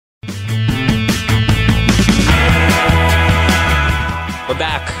We're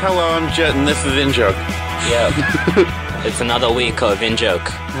back. Hello, I'm Jet, and this is In-Joke. Yeah. It's another week of In-Joke.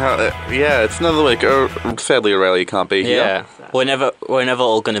 Yeah, it's another week. Sadly, Aurelia can't be here. Yeah. We're never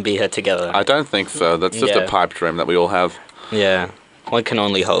all going to be here together. I don't think so. That's just a pipe dream that we all have. Yeah. One can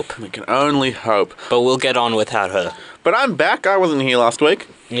only hope. We can only hope. But we'll get on without her. But I'm back. I wasn't here last week.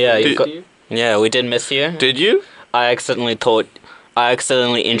 Yeah, yeah, we did miss you. Did you? I accidentally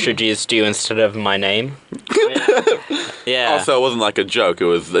introduced you instead of my name. Yeah. Also, it wasn't like a joke. It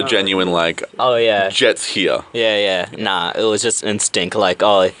was a genuine, like, oh, yeah. Jet's here. Yeah. Nah, it was just instinct. Like,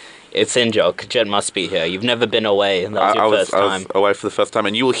 oh, it's In-Joke. Jet must be here. You've never been away. That was your first time. I was away for the first time,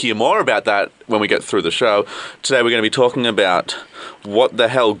 and you will hear more about that when we get through the show. Today we're going to be talking about what the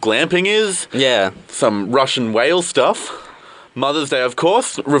hell glamping is. Yeah. Some Russian whale stuff. Mother's Day, of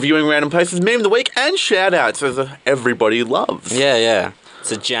course. Reviewing random places. Meme of the week. And shout-outs, as everybody loves. Yeah.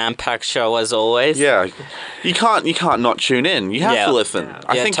 It's a jam-packed show, as always. Yeah. You can't not tune in. You have to listen. Yeah.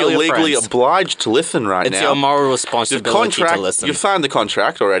 I think you're legally obliged to listen right now. It's your moral responsibility to listen. You've signed the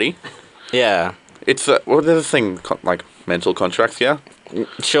contract already. Yeah. It's there's a thing, like mental contracts, yeah?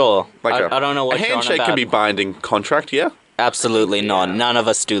 Sure. Like I don't know what a you're on handshake about. can be binding contract, yeah? Absolutely not. None of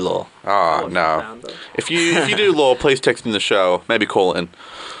us do law. Oh, no. If you do law, please text in the show. Maybe call in.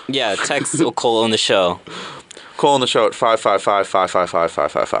 Yeah, text or call on the show. Call on the show at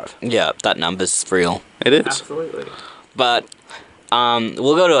 555-555-555. Yeah, that number's real. It is. Absolutely. But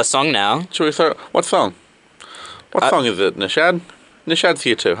we'll go to a song now. Shall we start? What song? What song is it, Nishad? Nishad's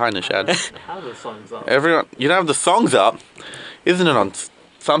here too. Hi, Nishad. How are the songs up? Everyone, you don't have the songs up. Isn't it on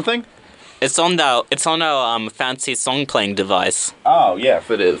something? It's on our fancy song playing device. Oh, yes,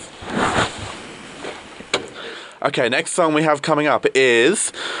 it is. Okay, next song we have coming up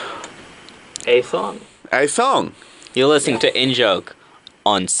is A song. a song. You're listening to In-Joke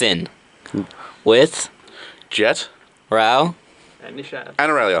on Sin with Jet Rao And Nishad.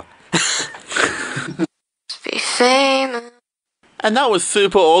 and Aurelia. Be famous. And that was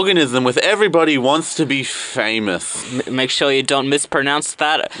Superorganism with Everybody Wants to Be Famous. make sure you don't mispronounce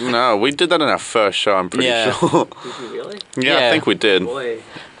that. No, we did that in our first show, I'm pretty Yeah. sure. Did you really? Yeah, I Yeah. think we did. Boy.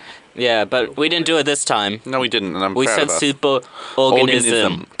 Yeah, but we didn't do it this time. No, we didn't, and I'm We proud said of us.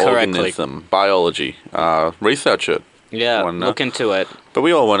 superorganism correctly. Organism, biology. Research it. Yeah, Wanna know? look into it. But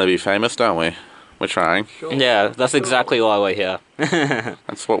we all want to be famous, don't we? We're trying. Sure. Yeah, that's exactly why we're here.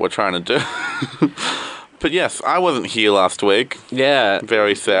 That's what we're trying to do. But yes, I wasn't here last week. Yeah,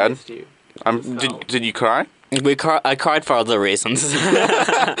 Very sad. Missed you. Did you cry? I cried for other reasons.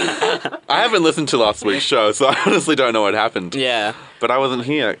 I haven't listened to last week's show, so I honestly don't know what happened. Yeah. But I wasn't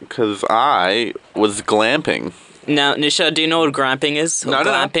here because I was glamping. Now, Nisha, do you know what glamping is? Or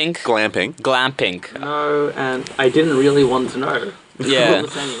glamping? Glamping. Glamping. No, and I didn't really want to know. Yeah.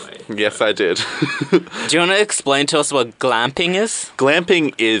 Regardless anyway. Yes, I did. Do you want to explain to us what glamping is?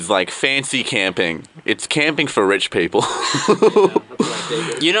 Glamping is like fancy camping. It's camping for rich people. That's what I take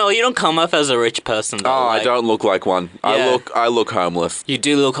it. You know, you don't come off as a rich person. Though, Oh, like, I don't look like one. Yeah. I look homeless. You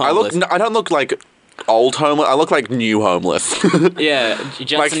do look homeless. I don't look like old homeless. I look like new homeless. Yeah,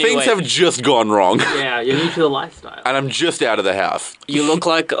 just Like things have just gone wrong, Yeah, you're new to the lifestyle. and I'm just out of the house. You look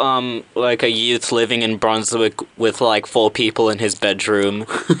like a youth living in Brunswick with like 4 people in his bedroom.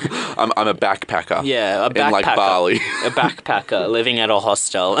 I'm a backpacker. Yeah, a backpacker. In like Bali, A backpacker living at a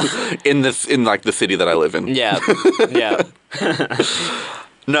hostel. in like the city that I live in. Yeah.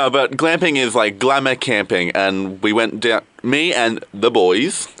 No, but glamping is like glamour camping, and we went down. Me and the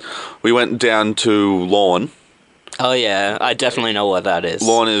boys, we went down to Lorne. Oh yeah, I definitely know what that is.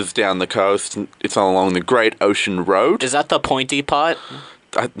 Lorne is down the coast. It's along the Great Ocean Road. Is that the pointy part?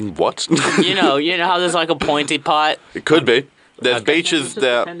 What? You know how there's like a pointy part? It could be. There's Okay. beaches Just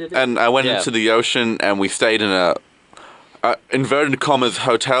there, pretend it is. and I went Yeah. into the ocean, and we stayed in a inverted commas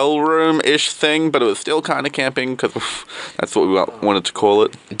hotel room-ish thing, but it was still kind of camping because that's what we wanted to call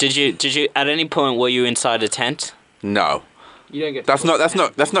it. Did you at any point were you inside a tent? No, You don't get. that's not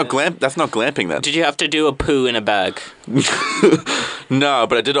glamping then. Did you have to do a poo in a bag? No,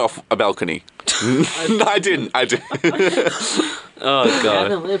 but I did it off a balcony. No, I didn't. Oh You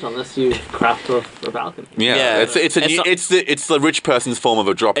god. haven't lived unless you crapped off a balcony. Yeah, Yeah. it's the rich person's form of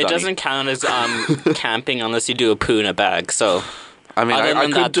a drop It dunny. doesn't count as camping unless you do a poo in a bag. So I mean, other I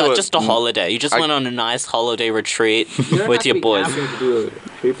than could that, do that's it. just a holiday. You just went on a nice holiday retreat You don't with have to your be boys. camping to do a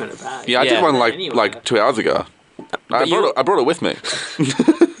poop in a bag. Yeah, I Yeah. did one Anyway. like 2 hours ago. I you- brought it with me.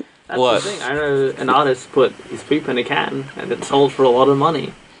 That's What? the thing. I know an artist put his poop in a can and it sold for a lot of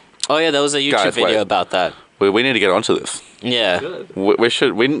money. Oh yeah, there was a YouTube Guys, video wait. about that. We need to get onto this. Yeah, Good.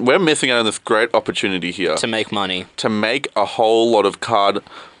 We're missing out on this great opportunity here to make money. to make a whole lot of cold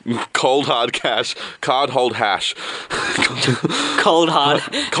hard cash, card hold hash, Cold hard.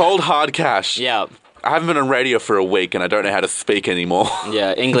 cold hard cash. Yeah, I haven't been on radio for a week and I don't know how to speak anymore.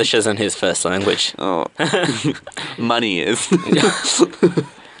 yeah. English isn't his first language. Oh, money is.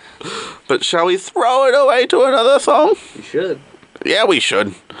 But shall we throw it away to another song? You should. Yeah, we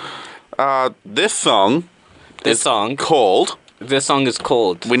should. This song This song called. is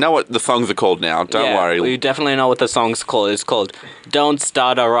called. We know what the songs are called now. Don't Yeah, worry. We definitely know what the song's called. It's called "Don't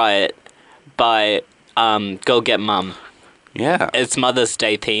Start a Riot" by Go Get Mum. Yeah. It's Mother's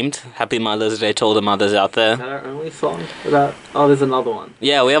Day themed. Happy Mother's Day to all the mothers out there. Is that our only song? About? Oh, there's another one.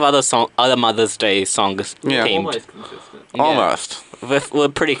 Yeah, we have other Mother's Day songs Yeah. themed. Almost consistent. Yeah. Almost. We're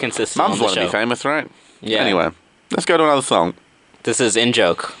pretty consistent Mums on the want to show. be famous, right? Yeah. Anyway, let's go to another song. This is In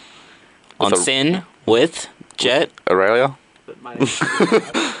Joke on a- Sin with Jet Aurelia? But my name is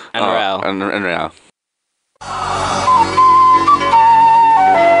and Rao. And Rao.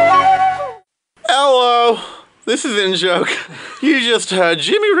 Hello. This is In Joke. You just heard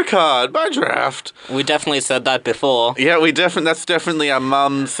Jimmy Ricard by Draft. We definitely said that before. Yeah, that's definitely a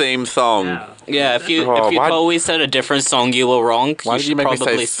mum theme song. Yeah. Yeah, if you Oh, if you why- thought we said a different song, you were wrong. Why did you should make me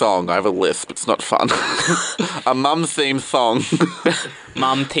probably say song? I have a lisp. It's not fun. A mum theme song.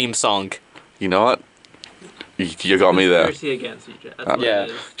 Mum theme song. You know what? You got me there. Conspiracy against you, Jet. That's what Yeah.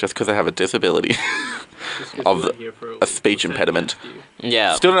 it is. Just because I have a disability. Just 'cause Of you were the- here for a speech week, impediment. against you.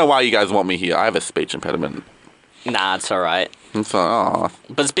 Yeah. Still don't know why you guys want me here. I have a speech impediment. Nah, it's alright. And so, aw.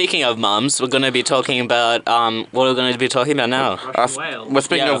 But speaking of mums, we're gonna be talking about what are we gonna be talking about now? Russian whale. We're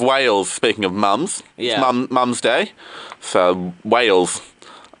speaking Yeah. of Wales. Speaking of mums, Yeah. it's Mum's Day, so Wales.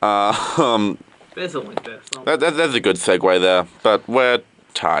 There's a link there. somewhere. There's a good segue there, but we're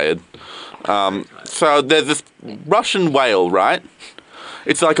tired. So there's this Russian whale, right?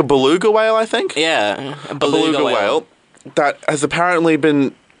 It's like a beluga whale, I think. Yeah, A beluga whale that has apparently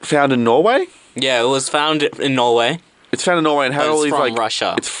been found in Norway. Yeah, it was found in Norway. It's found in Norway and had But all it's these from like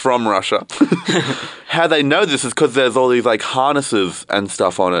Russia. It's from Russia. How they know this is because there's all these like harnesses and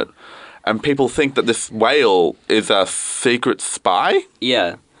stuff on it, and people think that this whale is a secret spy.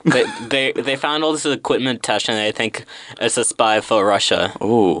 Yeah. They found all this equipment attached and they think it's a spy for Russia.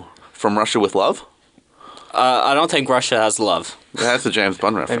 Ooh, from Russia with love. I don't think Russia has love. That's a James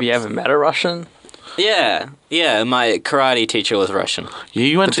Bond reference. Maybe you haven't met a Russian? Yeah, my karate teacher was Russian.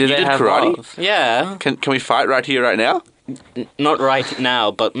 You went to Do you they did have karate. love? Yeah, Can we fight right here, right now? not right now,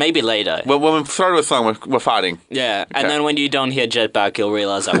 but maybe later. Well, when we throw to a song, we're fighting. Yeah, and Okay. then when you don't hear Jetpack, you'll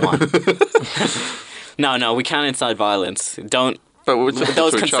realize I won. No, we can't incite violence. Don't. But we're talking That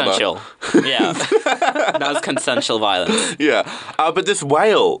was to each other. consensual. Yeah, that was consensual violence. Yeah, but this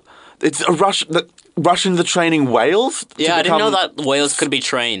whale, it's a Russians are training whales. to Yeah, I didn't know become- that whales could be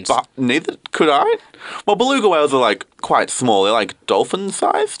trained. But neither could I. Well, beluga whales are like quite small. They're like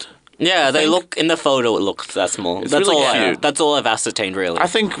dolphin-sized. Yeah, they think. look in the photo. It looks that small. It's That's really all. cute. That's all I've ascertained, really. I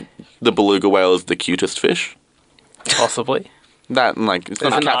think the beluga whale is the cutest fish. Possibly. That and like it's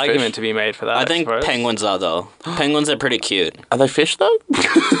There's not a an catfish. argument to be made for that. I think suppose. penguins are though. Penguins are pretty cute. Are they fish though?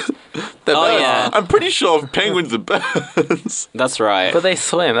 They're Oh, birds. yeah. I'm pretty sure penguins are birds. That's right. But they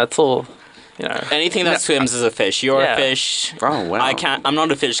swim. That's all. You know. Anything that swims is a fish. You're Yeah. a fish. Oh wow. I can't. I'm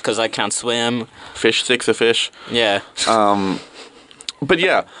not a fish because I can't swim. Fish sticks a fish. Yeah. But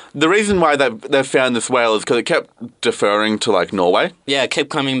yeah, the reason why they found this whale is because it kept deferring to like Norway Yeah. Keep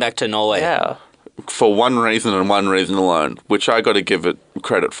coming back to Norway. Yeah. for one reason and one reason alone, which I got to give it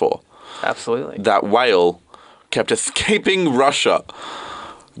credit for. Absolutely. That whale kept escaping Russia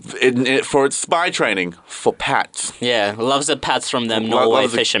for its spy training for pats. Yeah. Loves the pats from them Lo- Norway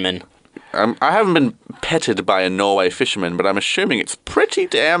loves the- fishermen. I haven't been petted by a Norway fisherman, but I'm assuming it's pretty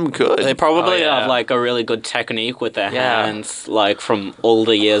damn good. They probably Oh, yeah. have like a really good technique with their Yeah. hands, like from all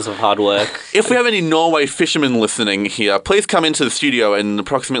the years of hard work. If we have any Norway fishermen listening here, please come into the studio in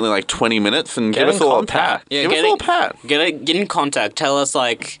approximately like 20 minutes and give in us all a contact. pat. Yeah, give us all a pat. Get in contact. Tell us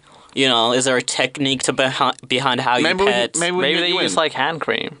like, is there a technique to behind how Maybe you we, pet? maybe we Maybe can they get you use in. like hand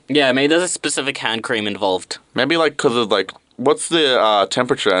cream. Yeah, maybe there's a specific hand cream involved. Maybe like because of like what's the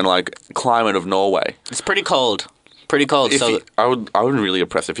temperature and like climate of Norway. It's pretty cold. Pretty cold. If So you, I would be really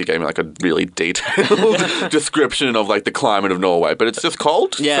impressed if you gave me like a really detailed description of like the climate of Norway. But it's just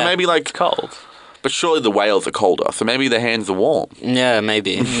cold. Yeah. So maybe like, It's cold. but surely the whales are colder. So maybe their hands are warm. yeah,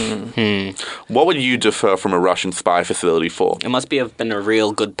 maybe. What would you defer from a Russian spy facility for? It must have been a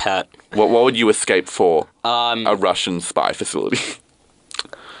real good pet. What would you escape for Um, a Russian spy facility?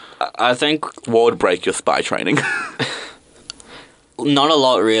 I think What would break your spy training? not a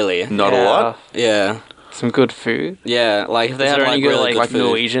lot really. Not a Yeah. lot. Yeah. Some good food. Yeah, like if they Is had there any like good really like good food.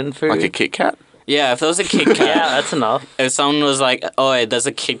 Norwegian food? Like a Kit Kat? Yeah, if there was a Kit Kat. Yeah, that's enough. If someone was like, "Oh, hey, there's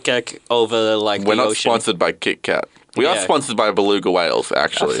a Kit Kat over like We're the not ocean." sponsored by Kit Kat. We are Yeah. sponsored by Beluga Whales,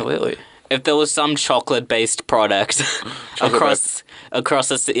 actually. Absolutely. If there was some chocolate-based product across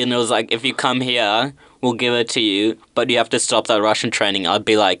us, and it was like, if you come here, we'll give it to you, but you have to stop that Russian training. I'd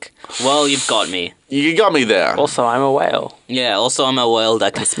be like, well, you've got me. You got me there. Also, I'm a whale. Yeah. Also, I'm a whale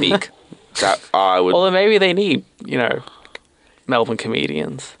that can speak. That I would. Although maybe they need, Melbourne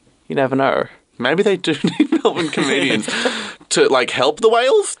comedians. You never know. Maybe they do need Melbourne comedians to like help the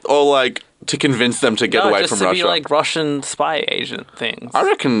whales, or like to convince them to get away just from to Russia. be like Russian spy agent things. I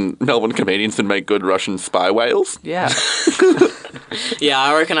reckon Melbourne comedians would make good Russian spy whales. Yeah. Yeah,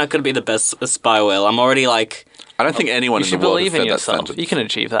 I reckon I could be the best spy whale. I'm already like, I don't think anyone You in should the world has believe in said that yourself. sentence. You can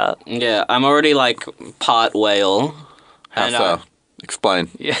achieve that. yeah, I'm already like part whale. How and, so? Explain.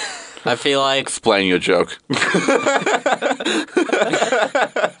 Yeah. I feel like Explain your joke.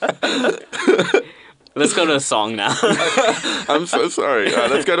 let's go to a song now. I'm so sorry.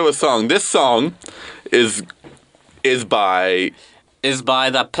 Let's go to a song. This song is by Is by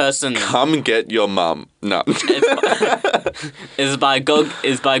that person. Come Get Your Mum. No. Is by go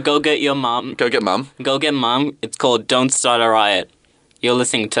get your mom. Go Get Mum. Go get mom. It's called Don't Start a Riot. You're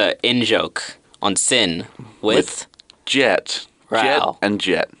listening to In Joke on Sin with Jet. Rao. Jet and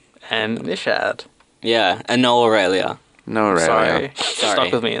Jet. And Nishad. yeah, and no Aurelia. No, Aurelia. Sorry. Sorry.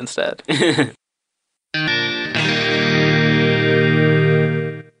 Stuck with me instead.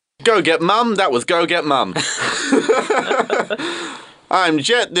 Go Get Mum. That was Go Get Mum. I'm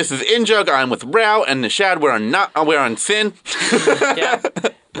Jet. This is In Joke. I'm with Rao and Nishad. We're on Sin. Yeah.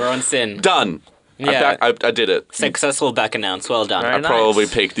 We're on Sin. Done. Yeah. I did it. Successful back announce. Well done. Very I nice. probably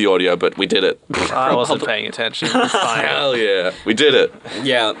peaked the audio, but we did it. I wasn't paying attention. It's fine. Hell yeah. We did it.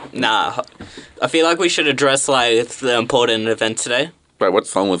 Yeah, nah. I feel like we should address like the important event today. Wait, what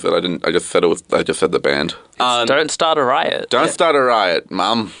song was it? I just said the band. Don't start a riot. Don't start a riot,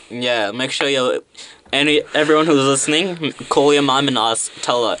 Mum. Yeah, make sure everyone who's listening, call your mom and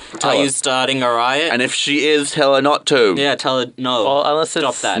tell her, are her. you starting a riot? And if she is, tell her not to. Yeah, tell her no. Well, unless Stop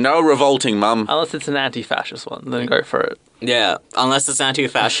it's that. No revolting, Mum. Unless it's an anti-fascist one, then go for it. Yeah, unless it's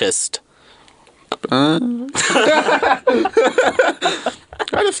anti-fascist.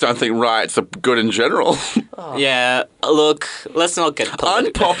 I just don't think riots are good in general. Yeah, look, let's not get political.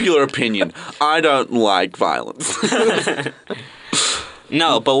 Unpopular opinion. I don't like violence.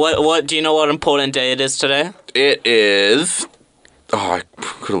 No, but what do you know what important day it is today? It is. Oh, I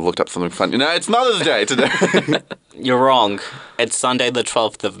could have looked up something fun. It's Mother's Day today. You're wrong. It's Sunday the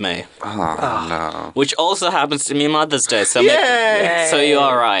 12th of May, Oh, no. which also happens to be Mother's Day. So Yay! so you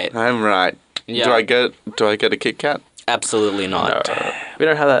are right. I'm right. Yeah. Do I get a Kit Kat? Absolutely not. We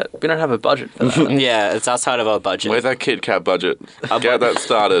don't have that. We don't have a budget for that. Yeah, it's outside of our budget. Where's that Kit Kat budget? Get that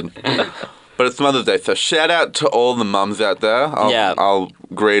started. But it's Mother's Day, so shout out to all the mums out there. I'll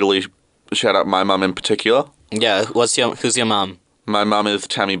greatly shout out my mum in particular. Yeah, who's your mom? My mum is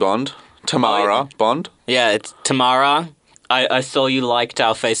Tammy Bond. Tamara Bond. Yeah, it's Tamara. I saw you liked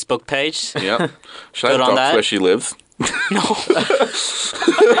our Facebook page. Yep. Should I Good on dox that. where she lives? No.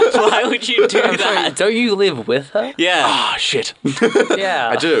 Why would you do that? Don't you live with her? Yeah, Ah, shit. Yeah.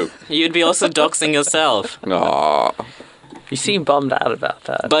 I do. you'd be also doxing yourself. Aw. You seem bummed out about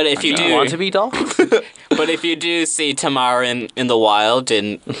that. But if you Do you do, want to be doxxed? but if you do see Tamara in the wild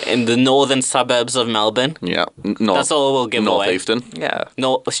in the northern suburbs of Melbourne, Yeah. that's all we'll give away. Northeastern. Yeah.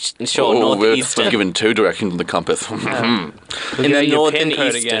 Sure, Ooh, we're northeastern. given 2 directions in the compass. We'll In get the your north pin and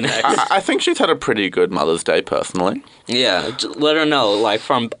code eastern. again next. I think she's had a pretty good Mother's Day, personally. Yeah, let her know, like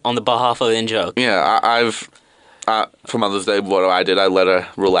on the behalf of In Joke. Yeah, I've for Mother's Day, what I did, I let her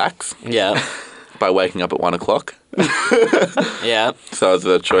relax Yeah, by waking up at 1 o'clock. yeah. So it was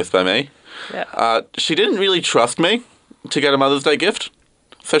a choice by me. Yeah. She didn't really trust me to get a Mother's Day gift,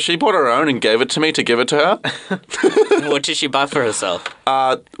 so she bought her own and gave it to me to give it to her. What did she buy for herself?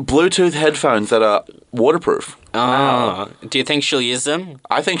 Bluetooth headphones that are waterproof. Oh, do you think she'll use them?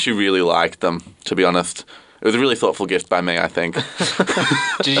 I think she really liked them, to be honest. It was a really thoughtful gift by me, I think.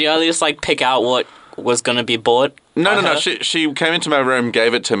 Did you at least like pick out what was gonna be bought? No. Uh-huh. She came into my room,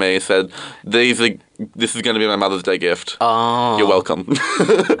 gave it to me, said, this is going to be my Mother's Day gift. Oh, You're welcome.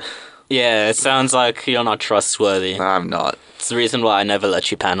 yeah. It sounds like you're not trustworthy. I'm not. It's the reason why I never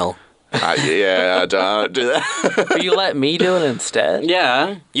let you panel. I don't do that. But you let me do it instead?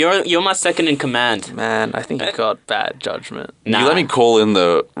 Yeah, you're my second in command. Man, I think you've got bad judgment. Nah, You let me call in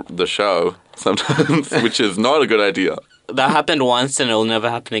the show sometimes, which is not a good idea. that happened once and it'll never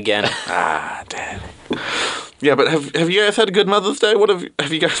happen again. Ah, damn. Yeah, but have you guys had a good Mother's Day?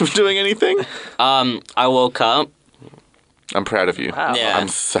 Have you guys been doing anything? I woke up. I'm proud of you. Wow. Yeah. I'm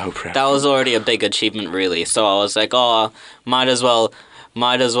so proud. That was already a big achievement, really. So I was like, oh, might as well,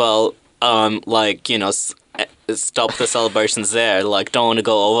 like, you know, stop the celebrations there. Like, don't want to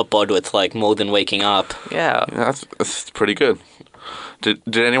go overboard with, like, more than waking up. Yeah. Yeah, that's pretty good.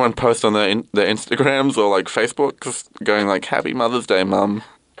 Did anyone post on their Instagrams or like Facebook just going like Happy Mother's Day, Mum?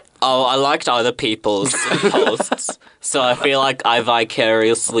 Oh, I liked other people's posts. So I feel like I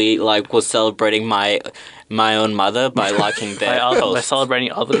vicariously, like, was celebrating my own mother by liking their By posts.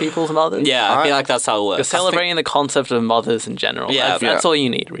 celebrating other people's mothers. Yeah, I feel like that's how it You're works. celebrating the concept of mothers in general. Yeah. That's all you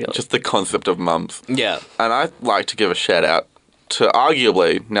need, really. Just the concept of mums. Yeah. And I'd like to give a shout out to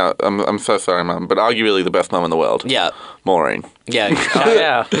arguably, now I'm so sorry, Mum, but arguably the best mum in the world, Yeah. Maureen, Yeah. Oh,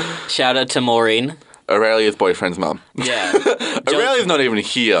 yeah. Shout out to Maureen. Aurelia's boyfriend's mum. Yeah. Aurelia's not even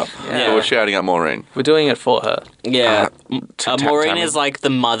here, Yeah. but we're shouting at Maureen. We're doing it for her. Yeah. Maureen Tammy. is like the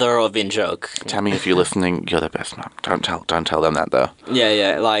mother of In-Joke. Tammy, if you're listening, you're the best mum. Don't tell them that though.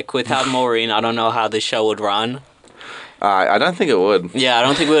 Yeah. Like, without Maureen, I don't know how the show would run. I don't think it would. Yeah, I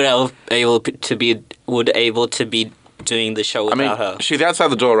don't think we would able to be doing the show I mean, without her. she's outside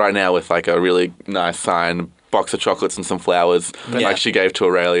the door right now with like a really nice sign, box of chocolates and some flowers, Yeah. like she gave to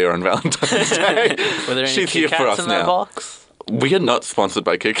Aurelia on Valentine's Day. Were there any She's Kit here for Kats us in that now. box? We are not sponsored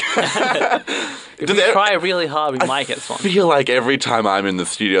by Kit Kat. If Does we it- try really hard, we I might get sponsored. feel like every time I'm in the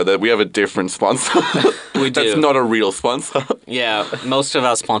studio that we have a different sponsor. We That's do. not a real sponsor. Yeah, most of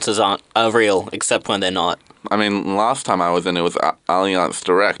our sponsors are real, except when they're not. I mean, last time I was in, it was Allianz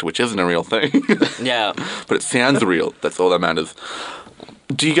Direct, which isn't a real thing. Yeah. But it sounds real. That's all that matters.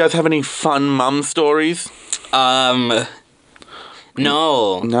 Do you guys have any fun mum stories? No.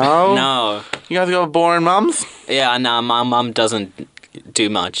 No? No. You guys got boring mums? Yeah, no, my mum doesn't do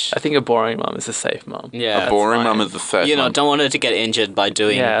much. I think a boring mum is a safe mum. Yeah. A boring fine. mum is the safe You know, mum. don't want her to get injured by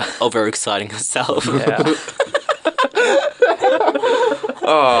doing Yeah. overexciting herself. Yeah.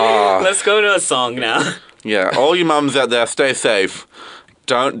 Let's go to a song now. Yeah, all you mums out there, stay safe.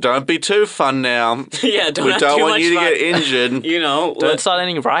 Don't be too fun now. Yeah, don't We have don't too want much you to fun. get injured. You know, Don't start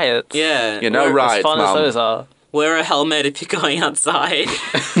any riots. yeah. You know, As riots, fun as mum. those are. Wear a helmet if you're going outside.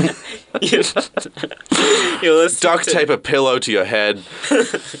 you listen Duct to- tape a pillow to your head.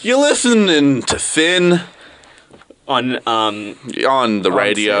 You're listening to Thin on on the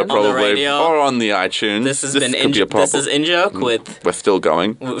radio, Thin? On the probably, radio. or on the iTunes. this has been could be a this is problem. In-Joke with We're still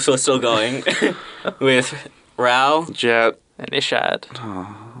going. so still going with Rao, Jet, And Ishad.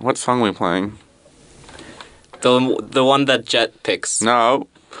 what song are we playing? the one that Jet picks. No.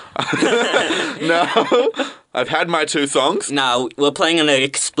 No. I've had my two songs. Now we're playing an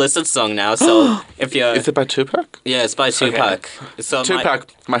explicit song now, so if you're Is it by Tupac? yeah, it's by Tupac. So Tupac,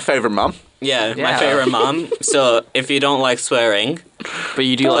 my favorite mum. my Yeah. favorite mom. So if you don't like swearing, But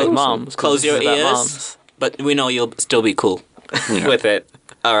you do like mums. 'cause close this your is about ears. mums. But we know you'll still be cool with it.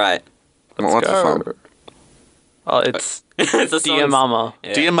 All right. What's the song? Oh, it's It's a Dear song- Mama.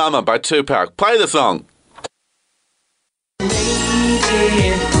 Yeah. Dear Mama by Tupac. Play the song.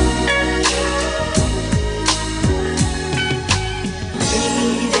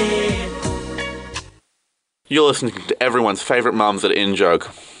 You're listening to everyone's favourite mums at In-Joke.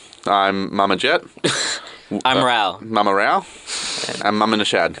 I'm Mama Jet, I'm Rao. Mama Rao, and Mama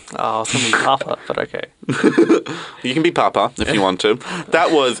Nishad. Oh, I was going to be Papa, but okay. You can be Papa if you want to.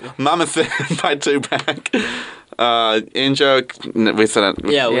 That was Mama Thin by Tupac. In-Joke, we said it.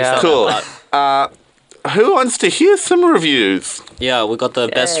 Yeah, we Yeah. said Cool. that. Who wants to hear some reviews? Yeah, we got the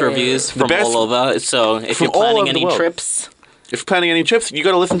best Yay. reviews from best- all over. So if from you're all planning over the any world. trips, If you're planning any trips, you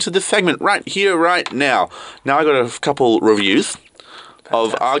got to listen to this segment right here, right now. Now I got a couple reviews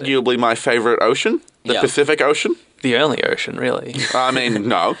of arguably my favorite ocean, the Yeah. Pacific Ocean. The only ocean, really. I mean,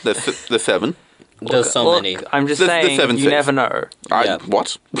 no, there's seven. there's so Look, many. I'm just The saying, seven you seas. never know. Yeah.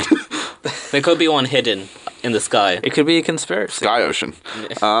 What? There could be one hidden in the sky. It could be a conspiracy. Sky Ocean.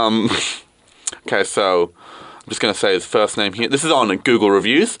 Okay, so I'm just going to say his first name here. This is on Google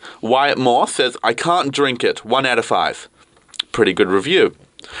Reviews. Wyatt Moore says, I can't drink it. 1 out of 5. Pretty good review.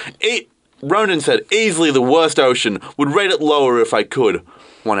 Ronan said, easily the worst ocean. Would rate it lower if I could.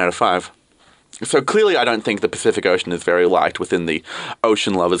 1 out of 5. So clearly I don't think the Pacific Ocean is very liked within the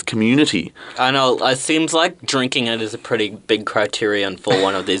ocean lovers community. I know. It seems like drinking it is a pretty big criterion for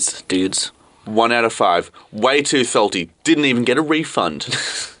one of these dudes. 1 out of 5. Way too salty. Didn't even get a refund.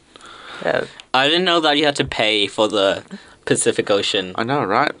 Yeah. I didn't know that you had to pay for the Pacific Ocean. I know,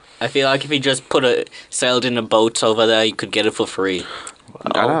 right? I feel like if you just sailed in a boat over there, you could get it for free.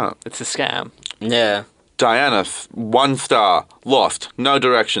 I know. It's a scam. Yeah. Diana, 1 star. Lost. No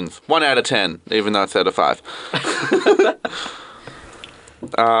directions. 1 out of 10, even though it's out of 5.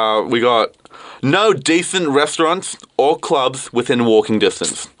 We got no decent restaurants or clubs within walking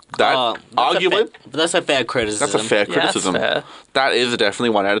distance. That, arguably, that's a fair criticism. that's a fair Yeah, criticism. that's fair. That is definitely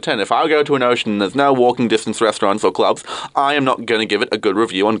 1 out of 10. If I go to an ocean and there's no walking distance restaurants or clubs, I am not going to give it a good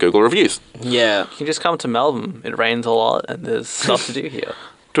review on Google Reviews. Yeah. You can just come to Melbourne. It rains a lot and there's stuff to do here.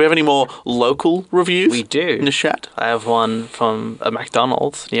 Do we have any more local reviews? We do. In the chat? I have one from a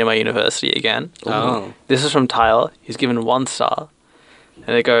McDonald's near my university again. Oh. This is from Tyler. He's given 1 star.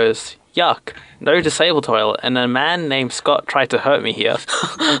 And it goes, yuck, no disabled toilet, and a man named Scott tried to hurt me here.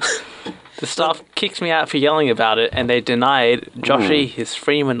 The staff kicked me out for yelling about it, and they denied Joshy his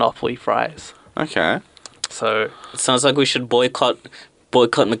free Monopoly fries. Okay. So, It sounds like we should boycott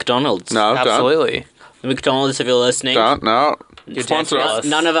McDonald's. No, absolutely. McDonald's, if you're listening. don't. No. You're Sponsor dead to us. us.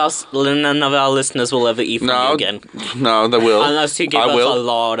 None of our listeners will ever eat from No. you again. No, they will. Unless you give I us will. a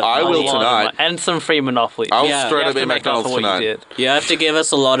lot of I money. will tonight. And some free Monopoly. I'll Yeah. straight You up have eat to make up McDonald's for what tonight. you did. You have to give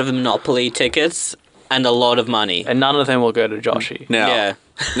us a lot of Monopoly tickets and a lot of money. And none of them will go to Joshy. Now, Yeah.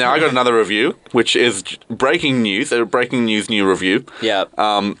 now I got another review, which is breaking news. A breaking news new review. Yeah.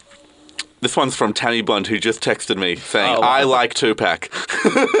 This one's from Tammy Blunt, who just texted me saying, Oh, wow. I like Tupac.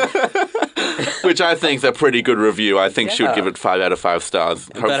 Which I think is a pretty good review. I think she would Yeah. give it 5 out of 5 stars.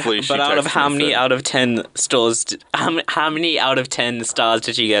 Hopefully she but out of texts how me many soon. out of 10 stores, how many out of 10 stars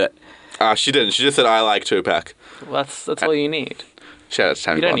did you get it? She didn't. She just said, I like Tupac. Well, that's all you need. Shout out to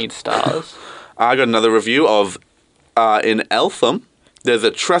Tammy You don't Blunt. need stars. I got another review of, in Eltham, there's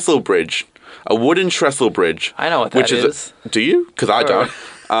a trestle bridge. A wooden trestle bridge. I know what which that is. is. Do you? Because I Sure.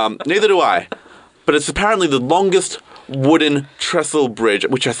 don't. Neither do I. But it's apparently the longest wooden trestle bridge,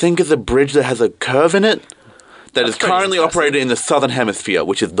 which I think is a bridge that has a curve in it, that is That's pretty currently impressive. operated in the Southern Hemisphere,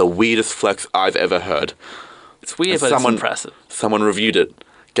 which is the weirdest flex I've ever heard. It's weird, And but someone- it's impressive. Someone reviewed it,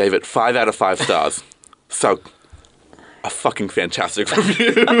 gave it 5 out of 5 stars. So, a fucking fantastic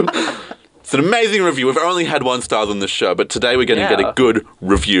review. It's an amazing review. We've only had 1 star on this show, but today we're going to get a Yeah. good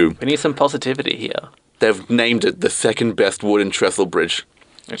review. We need some positivity here. They've named it the second best wooden trestle bridge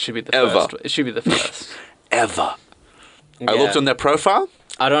It should be the Ever. first. It should be the first. ever. I Yeah. looked on their profile,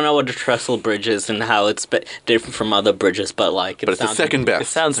 I don't know what a trestle bridge is and how it's different from other bridges, but like, but it's the second It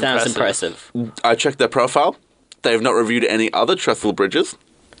best. sounds impressive. I checked their profile. They have not reviewed any other trestle bridges.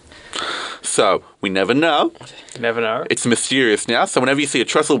 So, we never know. You never know. It's mysterious now. So, whenever you see a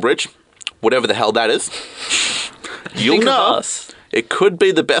trestle bridge, whatever the hell that is, you'll Think of know. us. It could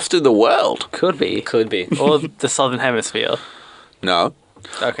be the best in the world. Could be. Could be. Or the Southern Hemisphere. No.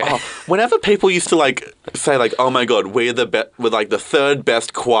 Okay. Oh, whenever people used to say oh my god, we're like the 3rd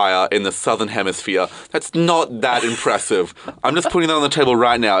best choir in the Southern Hemisphere, that's not that impressive. I'm just putting that on the table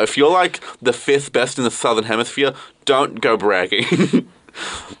right now. If you're like the 5th best in the Southern Hemisphere, don't go bragging.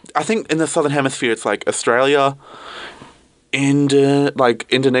 I think in the Southern Hemisphere it's like Australia,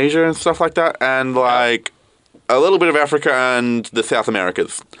 Indonesia and stuff like that, and like a little bit of Africa and the South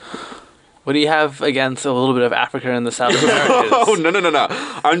Americas. What do you have against a little bit of Africa and the South Americas? Oh, no.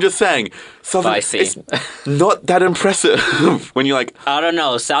 I'm just saying, Southern, Spicy. it's not that impressive when you're like, I don't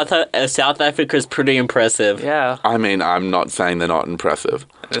know. South Africa's pretty impressive. Yeah. I mean, I'm not saying they're not impressive.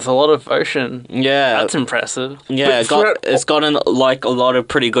 There's a lot of ocean. Yeah. That's impressive. Yeah, But it's gotten like a lot of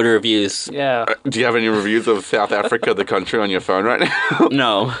pretty good reviews. Yeah. Do you have any reviews of South Africa, the country, on your phone right now?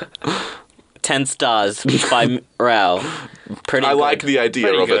 No. 10 stars by Rao. Pretty I good. like the idea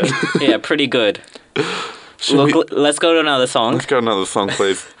Pretty of it. Yeah, pretty good. Should we- Let's go to another song. Let's go another song,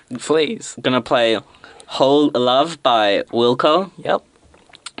 please. Please. Gonna play Whole Love by Wilco. Yep.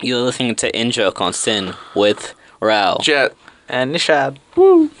 You're listening to In Joke on Sin with Rao. Jet. And Nishad.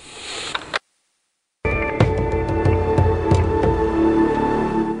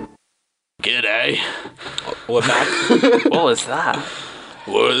 G'day. We're back. What was that?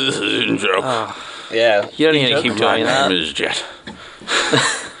 Well, this is In Joke. Yeah. You don't need to keep My doing name that. is Jet.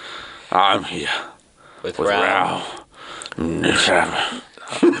 I'm here With with Rao. Rao. Nishab.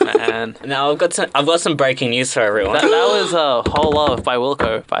 Man. Now I've got some breaking news for everyone. That was Whole Love by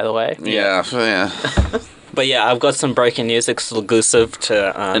Wilco, by the way. Yeah, so yeah. But yeah, I've got some breaking news exclusive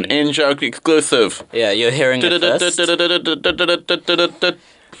to An In Joke exclusive. yeah, you're hearing it first.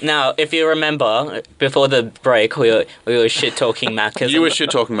 Now, if you remember, before the break, we were shit talking Macca's. You were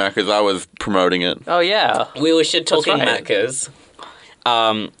shit talking Macca's, I was promoting it. Oh, yeah. We were shit talking right. Macca's.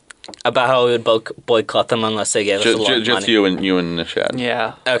 About how we would boycott them unless they gave us a lot of Just money. you and Nishad.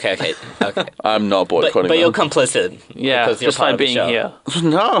 Yeah. Okay. I'm not But boycotting you're them. complicit. Yeah. because you're Just part by of the being show. here.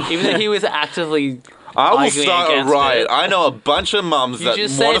 No. Even though he was actively I will arguing start a against riot. it. I know a bunch of mums You that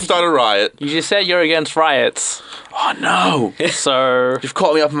just want to said- start a riot. You just said you're against riots, Oh no! so You've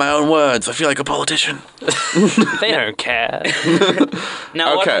caught me up in my own words. I feel like a politician. they don't care.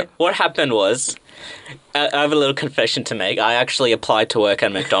 Now, Okay. what happened was, I have a little confession to make. I actually applied to work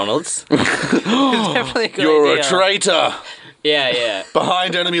at McDonald's. It's definitely a good You're idea. a traitor Yeah.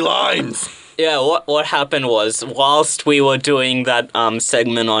 behind enemy lines. Yeah, what happened was, whilst we were doing that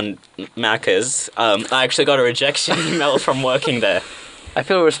segment on Macca's, I actually got a rejection email from working there. I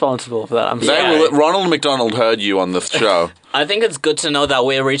feel responsible for that. I'm They sorry. Yeah. Ronald McDonald heard you on this show. I think it's good to know that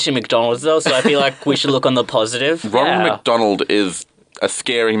we're reaching McDonald's, though, so I feel like we should look on the positive. Ronald Yeah. McDonald is a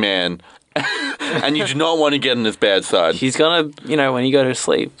scary man, and you do not want to get on his bad side. He's gonna, when you go to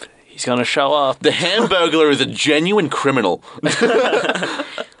sleep, he's gonna show up. The Hamburglar is a genuine criminal.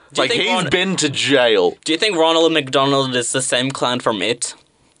 Like, think he's Ron- been to jail. Do you think Ronald McDonald is the same clan from It?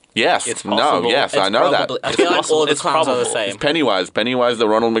 Yes. It's No, possible. yes, I It's know probably- that. I feel like possible. all the It's clowns are the probable. same. It's Pennywise. Pennywise, the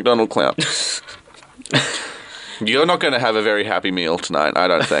Ronald McDonald clown. You're not going to have a very happy meal tonight, I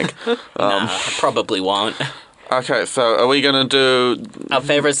don't think. Nah, I probably won't. Okay, so are we going to do Our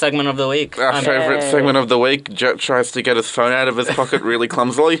favorite segment of the week. our favorite segment of the week? Jet tries to get his phone out of his pocket really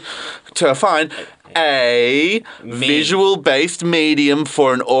clumsily to find a visual-based medium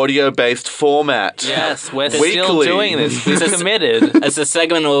for an audio-based format. Yes, we're still Weekly. doing this. We're This is- committed. It's a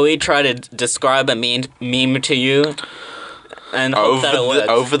segment where we try to describe a meme to you and hope that it works.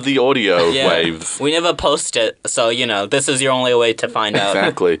 Over the audio Yeah. waves. We never post it, so, this is your only way to find out.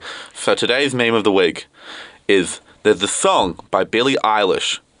 Exactly. So today's meme of the week is there's a song by Billie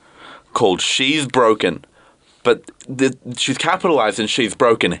Eilish called She's Broken, but she's capitalized in She's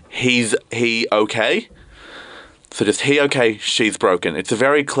Broken. He okay? So just he okay, she's broken. It's a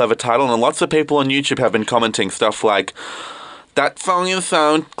very clever title, and lots of people on YouTube have been commenting stuff like, that song is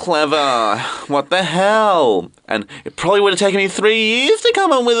so clever. What the hell? And it probably would have taken me 3 years to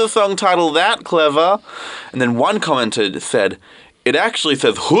come up with a song title that clever. And then one commented said, it actually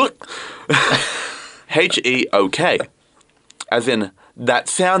says hook. H-E-O-K. As in, that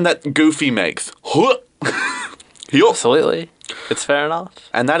sound that Goofy makes. Hook. Yup. Absolutely. It's fair enough.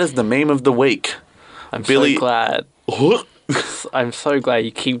 And that is the meme of the week. I'm Billy- so glad. Hook. I'm so glad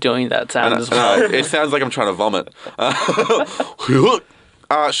you keep doing that sound as No, well. it sounds like I'm trying to vomit. Hook.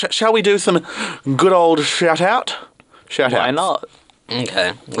 Shall we do some good old shout-out? Shout-out. Why not?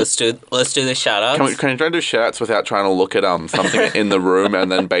 Okay, let's do the shout-outs. Can we try to do shout-outs without trying to look at something in the room and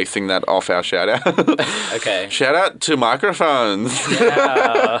then basing that off our shout-out? Okay. Shout-out to microphones.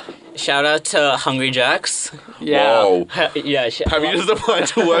 Yeah. Shout out to Hungry Jacks. Yeah. Whoa. Yeah. Have you just applied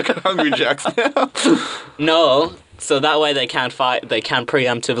to work at Hungry Jack's now? No. So that way they can't fight. They can't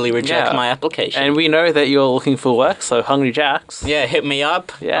preemptively reject Yeah. my application. And we know that you're looking for work, so Hungry Jacks. yeah, hit me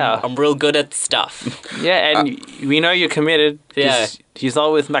up. Yeah. I'm real good at stuff. Yeah, and we know you're committed. Yeah. He's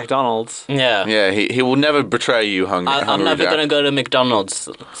not with McDonald's. Yeah. Yeah, he will never betray you, I'm Hungry never Jack. gonna go to McDonald's.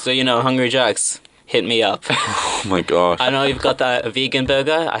 So Hungry Jacks, hit me up. Oh my gosh. I know you've got that vegan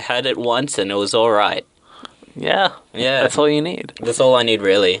burger. I had it once and it was all right. Yeah. Yeah. That's all you need. That's all I need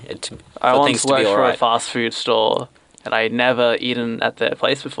really. I for once things to be worked all for a right. fast food store, and I had never eaten at their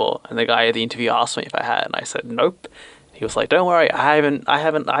place before. And the guy at the interview asked me if I had, and I said nope. He was like, "Don't worry, I haven't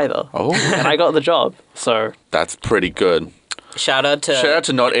either." Oh. And I got the job. So That's pretty good. Shout out to Shout out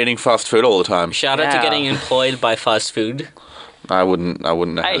to not eating fast food all the time. shout out to Yeah. getting employed by fast food. I wouldn't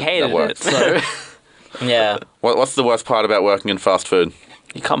know I how hated that works. it. So Yeah. What's the worst part about working in fast food?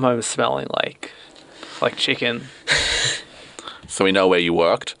 you come home smelling like chicken. So we know where you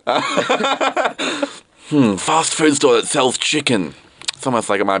worked. Fast food store that sells chicken. It's almost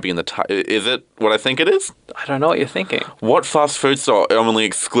like it might be in the Is it what I think it is? I don't know what you're thinking. What fast food store only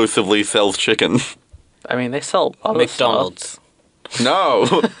exclusively sells chicken? I mean, they sell other McDonald's. No.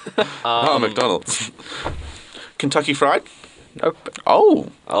 Oh, McDonald's. Kentucky Fried? Stuff. Nope. Oh.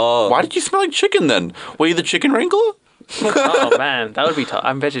 Oh. Why did you smell like chicken then? Were you the chicken wrangler? Oh man, that would be tough.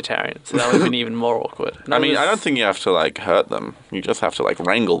 I'm vegetarian, so that would have been even more awkward. No, I mean, it was- I don't think you have to hurt them. You just have to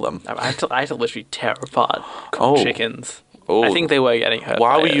wrangle them. I had to literally tear apart Oh. chickens. Oh. I think they were getting hurt.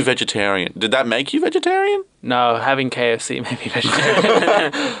 Why by were it. you vegetarian? Did that make you vegetarian? No, having KFC made me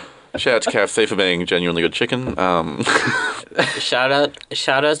vegetarian. Shout out to KFC for being genuinely good chicken. Shout out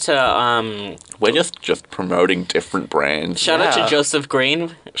to We're just promoting different brands. shout out Yeah. to Joseph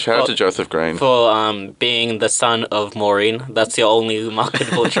Green. Shout out to Joseph Green. for being the son of Maureen. That's your only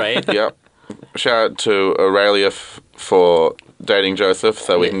marketable trait. Yep. Shout out to Aurelia for dating Joseph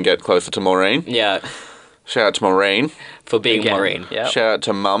so we can get closer to Maureen. Yeah. Shout out to Maureen. for being Again. Maureen. Yep. Shout out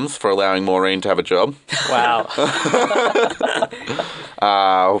to mums for allowing Maureen to have a job. Wow.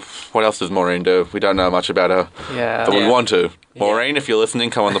 What else does Maureen do? We don't know much about her. Yeah. But we Yeah. want to. Maureen, if you're listening,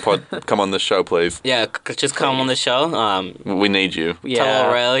 come on the come on the show, please. Yeah, just come on the show. We need you. Tell Yeah.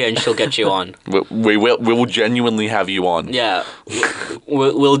 Aurelia and she'll get you on. We will genuinely have you on. Yeah,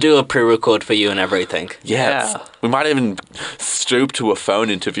 we'll do a pre-record for you and everything. Yes. Yeah. We might even stoop to a phone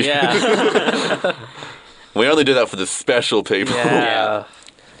interview. Yeah. We only do that for the special people. Yeah.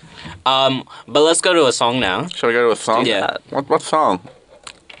 But let's go to a song now. Shall we go to a song? Yeah. What song?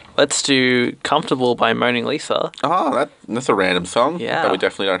 Let's do Comfortable by Moaning Lisa. Oh, that's a random song. Yeah. That we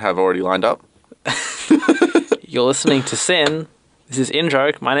definitely don't have already lined up. You're listening to Sin. This is In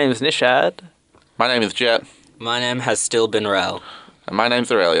Joke. My name is Nishad. My name is Jet. My name has still been Rel. And my name's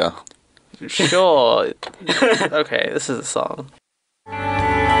Aurelia. Sure. Okay, this is a song.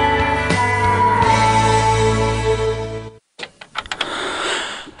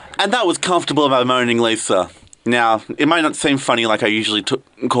 And that was Comfortable by Moaning Lisa. Now, it might not seem funny like I usually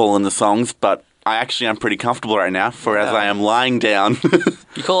call in the songs, but I actually am pretty comfortable right now, for as I am lying down.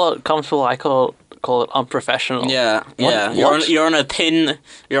 You call it comfortable, I call it unprofessional. Yeah, yeah. What? You're on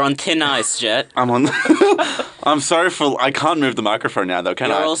thin ice, Jet. I'm on. I'm sorry for. I can't move the microphone now, though, can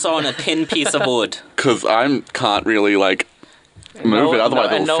You're I? also on a thin piece of wood. Because I can't really like move it.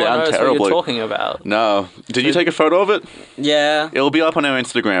 Otherwise, it'll no one sound knows terribly. what you're talking about. No. Did you take a photo of it? Yeah, It'll be up on our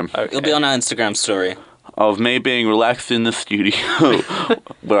Instagram Okay. it'll be on our Instagram story. of me being relaxed in the studio,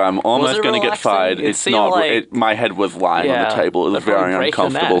 where I'm almost it going to get relaxing? fired. It It's seemed not. like- My head was lying on the table. It was They'll probably very break your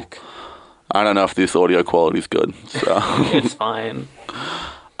uncomfortable. neck. I don't know if this audio quality is good. So. It's fine.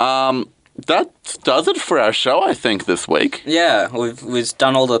 That does it for our show, I think, this week. Yeah, we've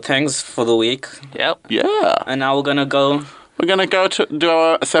done all the things for the week, Yep. Yeah. and now we're gonna go. We're going to go to do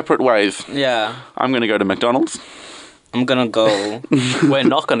our separate ways. Yeah, I'm going to go to McDonald's. I'm gonna go. We're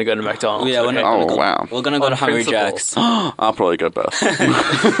not going to go to McDonald's. Yeah, we're not Oh, gonna go. wow. We're gonna go On to Hungry principle. Jack's. I'll probably go both.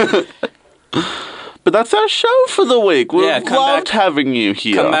 But that's our show for the week. We've Yeah, come loved back- having you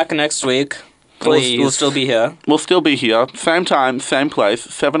here. Come back next week. Please. We'll still be here. We'll still be here. Same time, same place.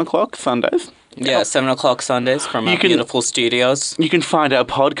 7 o'clock Sundays. Yeah, 7 o'clock Sundays from our You can- beautiful studios. You can find our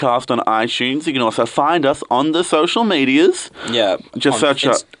podcast on iTunes. You can also find us on the social medias Yeah. Just on search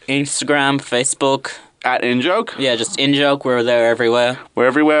up- Instagram, Facebook. at InJoke. Yeah, just InJoke. We're there everywhere. We're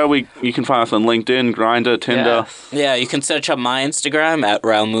everywhere. You can find us on LinkedIn, Grindr, Tinder. Yes. Yeah, you can search up my Instagram at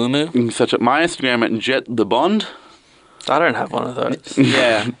Raumumu. You can search up my Instagram at Jet the Bond. I don't have one of those.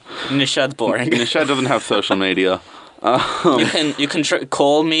 Yeah, Nishad's boring. Nishad doesn't have social media. You can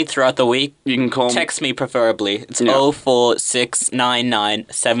call me throughout the week. You can call me. Text me preferably. It's Yeah.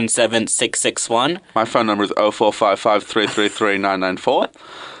 04699776661. My phone number is 0455333994.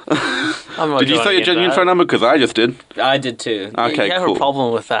 I'm not Did you doing say your it, genuine that. phone number? Because I just did. I did too. Okay, You have cool. a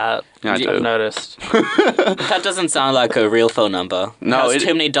problem with that. Yeah, I I've do. noticed. That doesn't sound like a real phone number. No, it has it-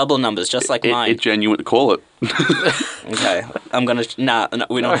 too many double numbers, just like mine. It genuine. Call it. Okay, I'm gonna. Nah,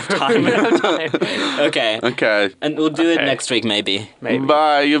 we don't have time. Okay, Okay. and we'll do it Okay. next week maybe. Maybe.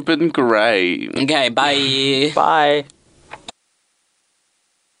 Bye. You've been great. Okay, bye. Bye.